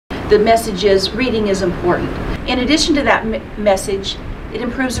the message is reading is important. In addition to that message, it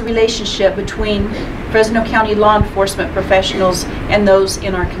improves the relationship between Fresno County law enforcement professionals and those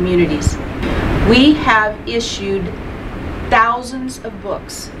in our communities. We have issued thousands of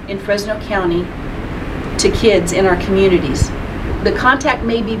books in Fresno County to kids in our communities. The contact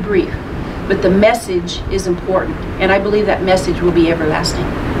may be brief, but the message is important, and I believe that message will be everlasting.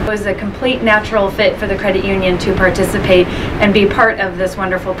 It was a complete natural fit for the credit union to participate and be part of this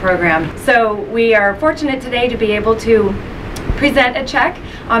wonderful program. So we are fortunate today to be able to present a check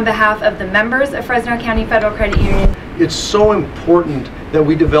on behalf of the members of Fresno County Federal Credit Union. It's so important that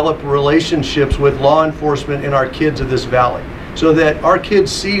we develop relationships with law enforcement and our kids of this valley, so that our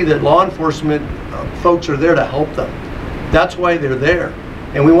kids see that law enforcement folks are there to help them. That's why they're there.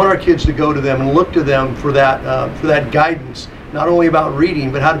 And we want our kids to go to them and look to them for that guidance, not only about reading,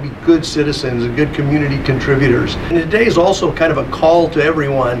 but how to be good citizens and good community contributors. And today is also kind of a call to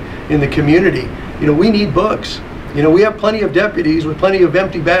everyone in the community. You know, we need books. You know, we have plenty of deputies with plenty of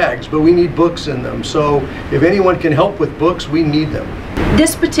empty bags, but we need books in them. So if anyone can help with books, we need them.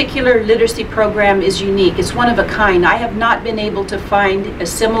 This particular literacy program is unique. It's one of a kind. I have not been able to find a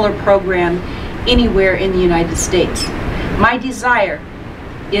similar program anywhere in the United States. My desire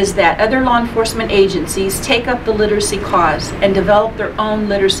is that other law enforcement agencies take up the literacy cause and develop their own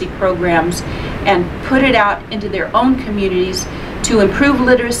literacy programs and put it out into their own communities to improve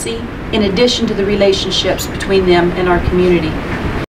literacy in addition to the relationships between them and our community.